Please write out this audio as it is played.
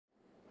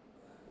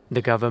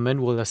The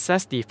government will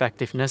assess the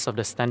effectiveness of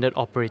the Standard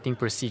Operating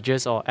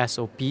Procedures or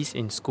SOPs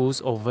in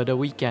schools over the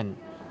weekend.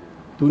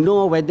 To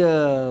know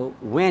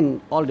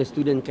when all the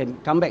students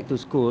can come back to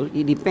school,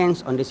 it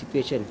depends on the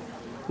situation.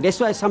 That's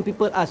why some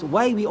people ask,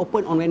 why we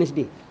open on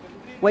Wednesday?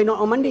 Why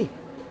not on Monday?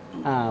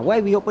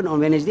 Why we open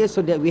on Wednesday?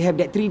 So that we have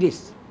that 3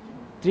 days.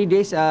 3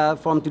 days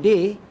from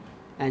today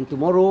and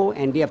tomorrow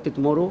and day after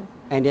tomorrow.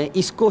 And then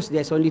East Coast,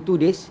 there's only 2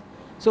 days.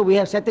 So we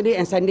have Saturday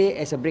and Sunday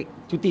as a break,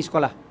 cuti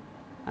sekolah.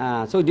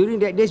 So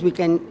during that days, we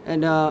can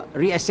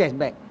reassess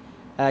back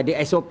the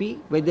SOP,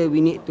 whether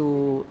we need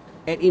to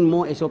add in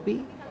more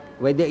SOP,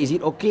 whether is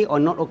it okay or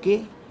not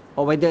okay,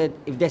 or whether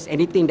if there's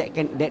anything that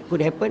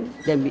could happen,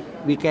 then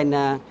we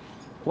can.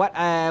 What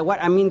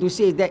I mean to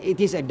say is that it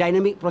is a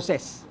dynamic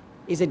process.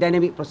 It's a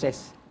dynamic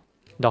process.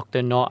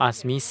 Dr. Noor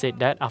Azmi said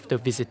that after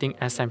visiting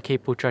SMK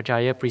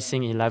Putrajaya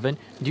Presint 11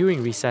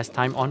 during recess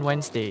time on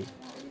Wednesday.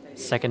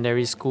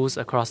 Secondary schools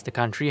across the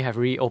country have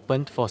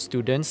reopened for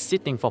students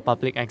sitting for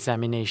public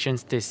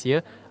examinations this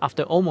year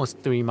after almost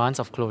 3 months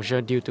of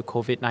closure due to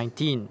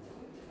COVID-19.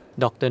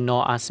 Dr.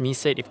 Noor Azmi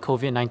said if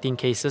COVID-19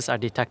 cases are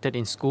detected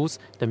in schools,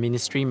 the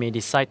ministry may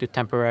decide to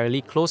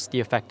temporarily close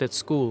the affected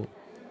school.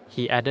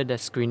 He added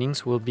that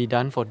screenings will be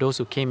done for those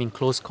who came in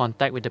close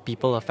contact with the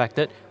people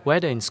affected,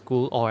 whether in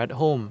school or at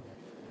home.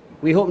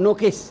 We hope no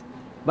case,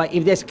 but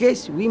if there's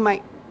case, we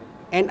might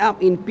end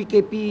up in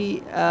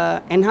PKP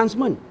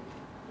enhancement.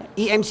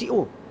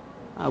 EMCO,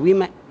 we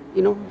might,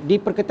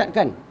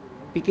 diperketatkan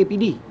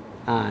PKPD.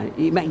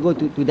 It might go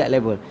to that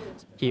level.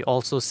 He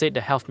also said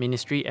the Health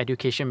Ministry,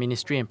 Education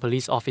Ministry and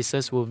police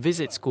officers will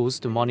visit schools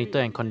to monitor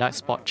and conduct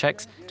spot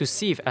checks to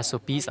see if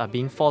SOPs are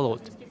being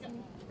followed.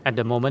 At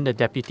the moment, the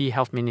Deputy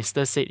Health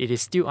Minister said it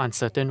is still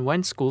uncertain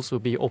when schools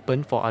will be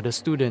open for other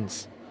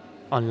students.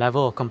 On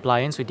level of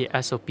compliance with the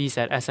SOPs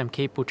at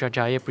SMK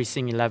Putrajaya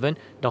Presint 11,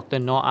 Dr.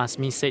 Noor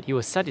Azmi said he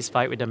was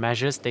satisfied with the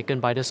measures taken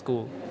by the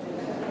school.